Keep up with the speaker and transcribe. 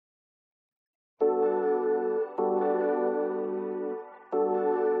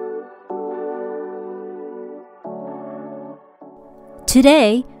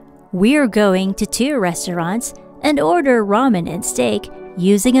Today, we're going to 2 restaurants and order ramen and steak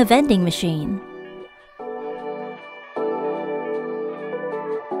using a vending machine.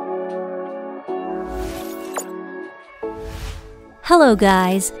 Hello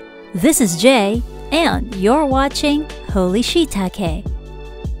guys, this is Jay and you're watching Holy Shiitake.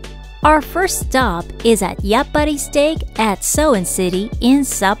 Our first stop is at Yappari Steak at Soen City in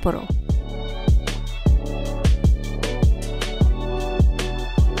Sapporo.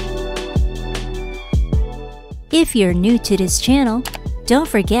 If you're new to this channel, don't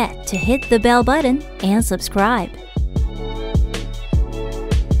forget to hit the bell button and subscribe.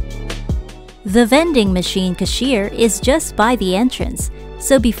 The vending machine cashier is just by the entrance,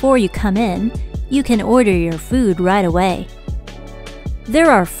 so before you come in, you can order your food right away.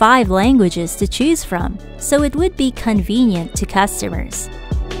 There are 5 languages to choose from, so it would be convenient to customers.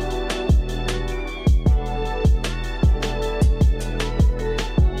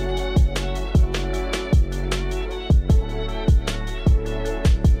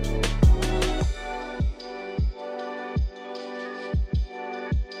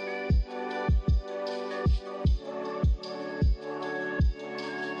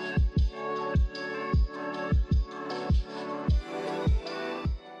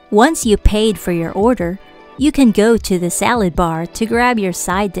 Once you paid for your order, you can go to the salad bar to grab your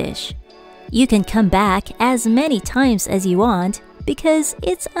side dish. You can come back as many times as you want because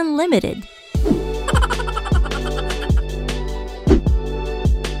it's unlimited.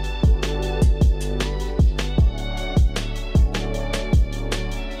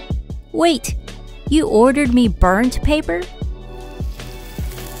 Wait, you ordered me burnt paper?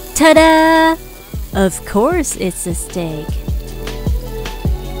 Ta-da! Of course it's a steak.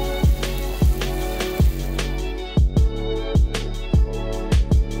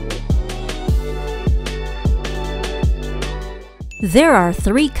 There are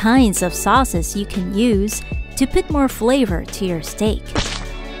 3 kinds of sauces you can use to put more flavor to your steak.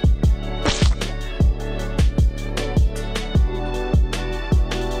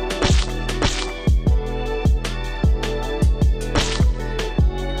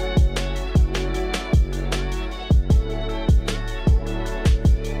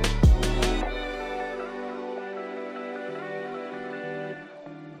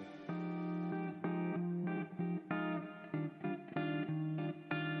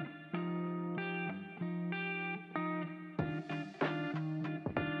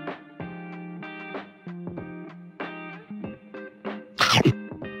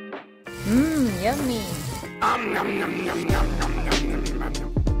 Yummy!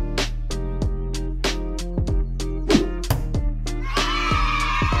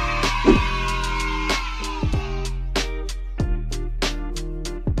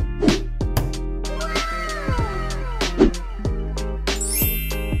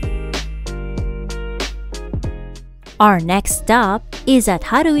 Our next stop is at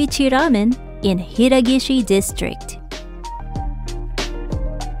Haruichi Ramen in Hiragishi District.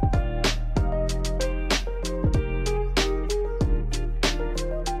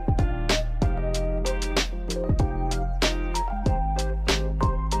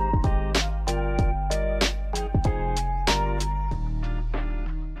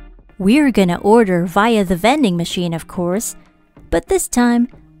 We're gonna order via the vending machine, of course, but this time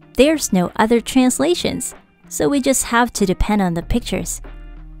there's no other translations, so we just have to depend on the pictures.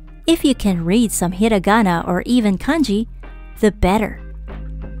 If you can read some hiragana or even kanji, the better.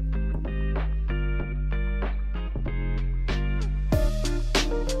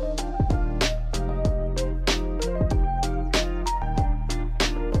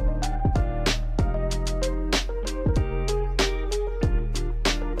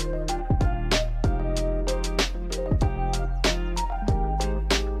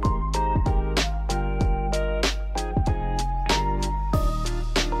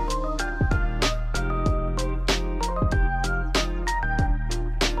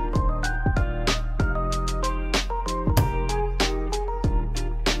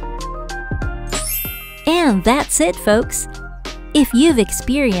 And that's it, folks! If you've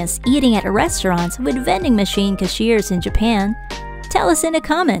experienced eating at restaurants with vending machine cashiers in Japan, tell us in the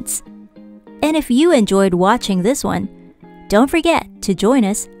comments. And if you enjoyed watching this one, don't forget to join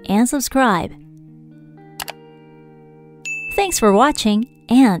us and subscribe. Thanks for watching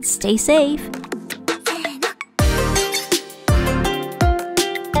and stay safe!